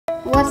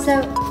What's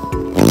up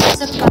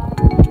guys?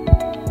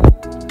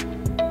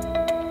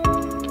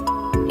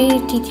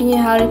 I'm teaching you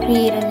how to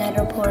create a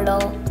nether portal.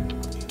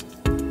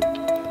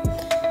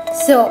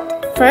 So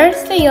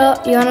first you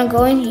wanna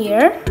go in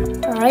here,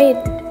 alright?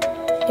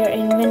 Your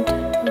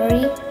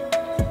inventory.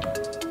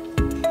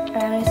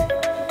 And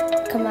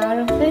come out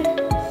of it.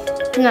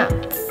 Now,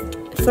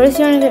 first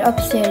you wanna get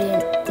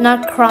obsidian.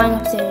 Not crying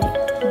obsidian,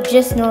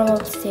 just normal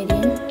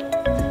obsidian.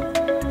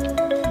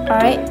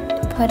 Alright,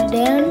 put it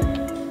down.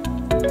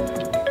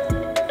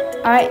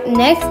 Alright,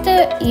 next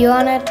you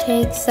wanna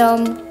take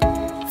some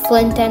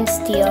flint and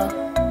steel.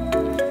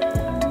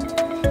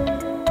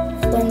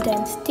 Flint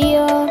and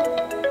steel.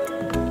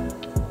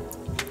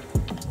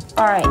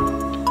 Alright.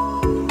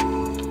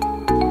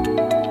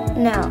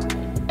 Now,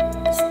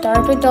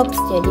 start with the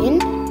obsidian.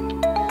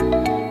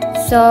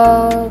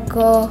 So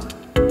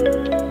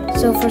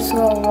first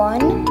go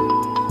 1,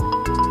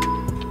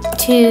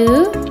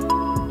 2,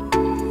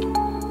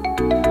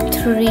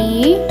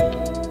 3,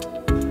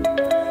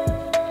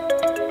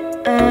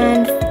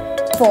 and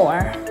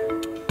 4.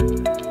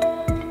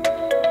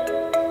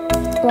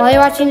 While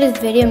you're watching this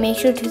video, make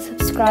sure to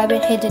subscribe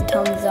and hit the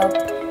thumbs up.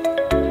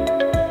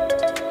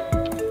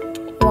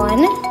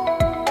 1.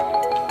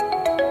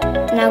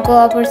 Now go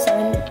upward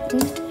 7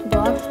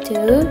 blocks.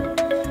 2,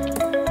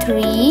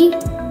 3,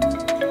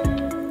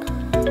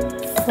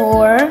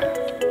 4,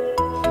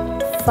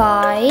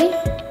 5,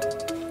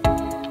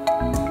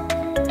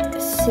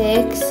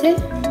 6,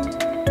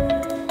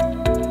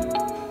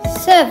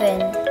 7.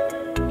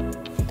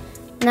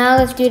 Now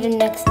let's do the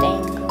next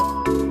angle.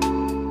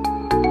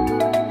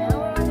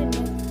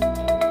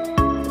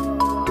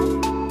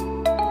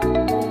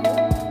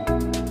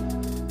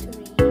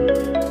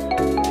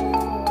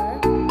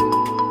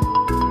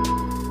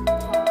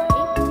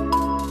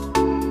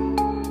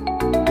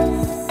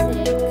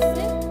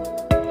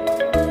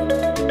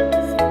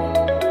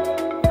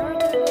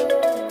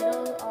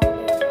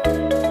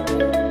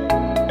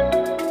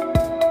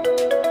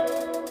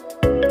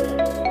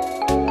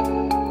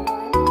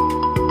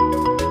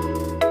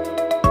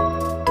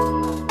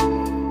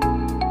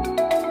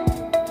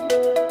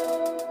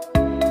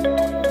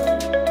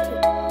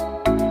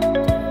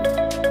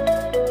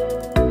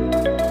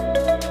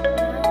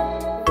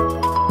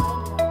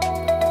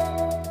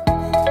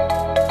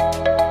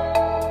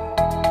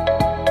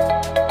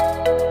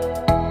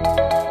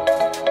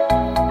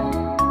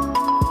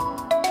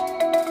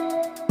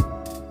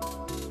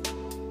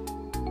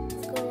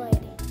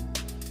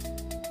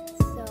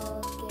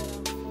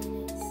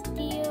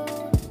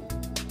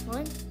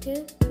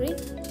 Two, 3.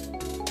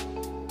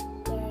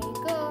 There you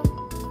go.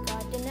 You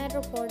got the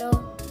nether portal.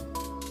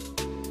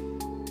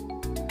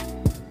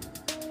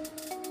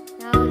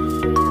 Now I'll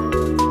show you how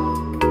it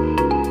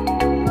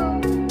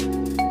looks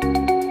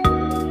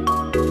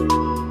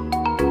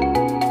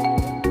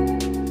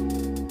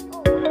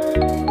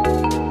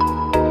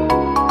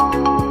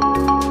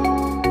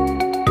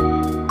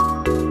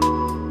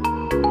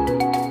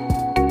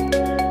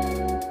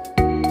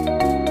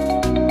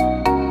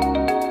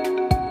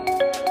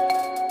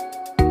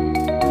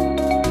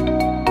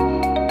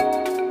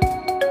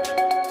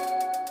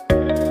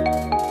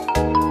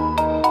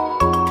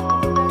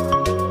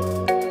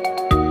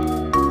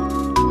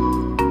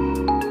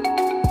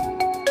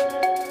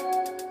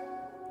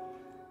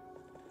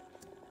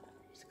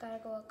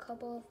gotta go a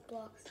couple of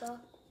blocks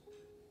up.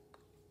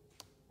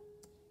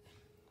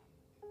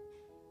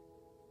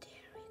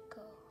 There we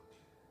go.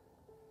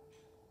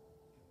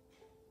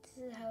 This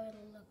is how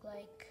it'll look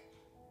like.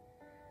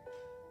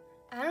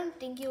 I don't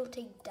think you'll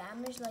take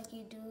damage like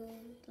you do.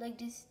 Like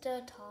this is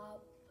the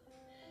top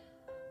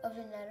of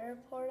the nether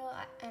portal,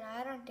 and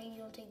I don't think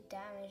you'll take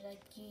damage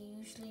like you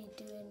usually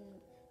do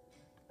in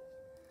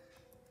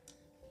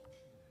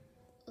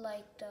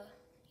like the,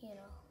 you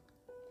know.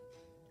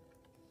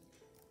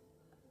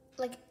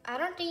 Like, I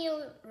don't think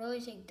you'll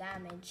really take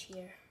damage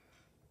here.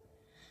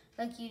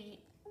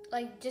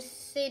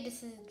 Just say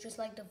this is just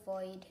like the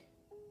void.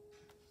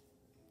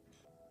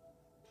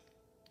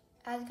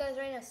 As you guys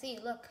right now see,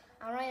 look,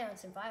 I'm right now in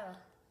survival.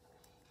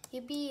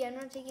 Yippee, I'm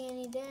not taking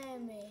any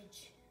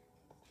damage.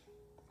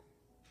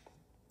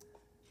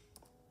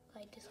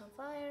 Light this on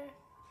fire.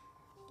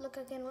 Look,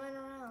 I can run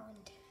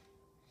around.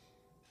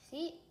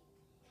 See,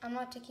 I'm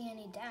not taking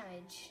any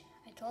damage.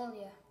 I told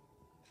you.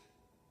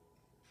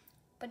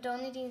 But the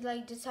only thing is,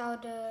 like, this is how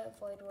the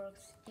void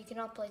works. You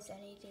cannot place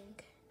anything.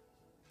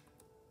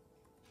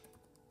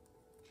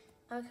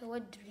 Okay,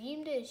 what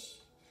dream dish?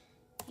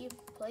 You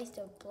placed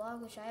a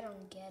block, which I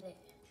don't get it.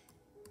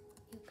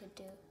 You could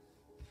do.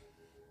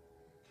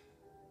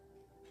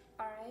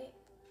 Alright.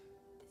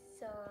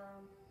 So,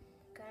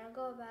 gonna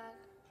go back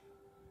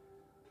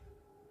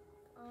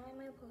on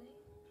my plate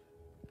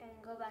and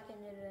go back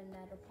into the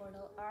nether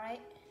portal. Alright.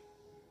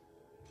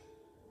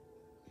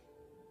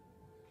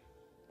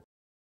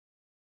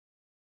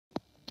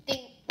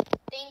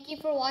 Thank you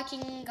for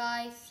watching,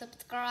 guys.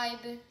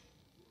 Subscribe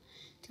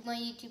to my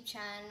YouTube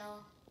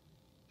channel.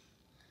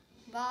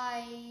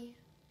 Bye.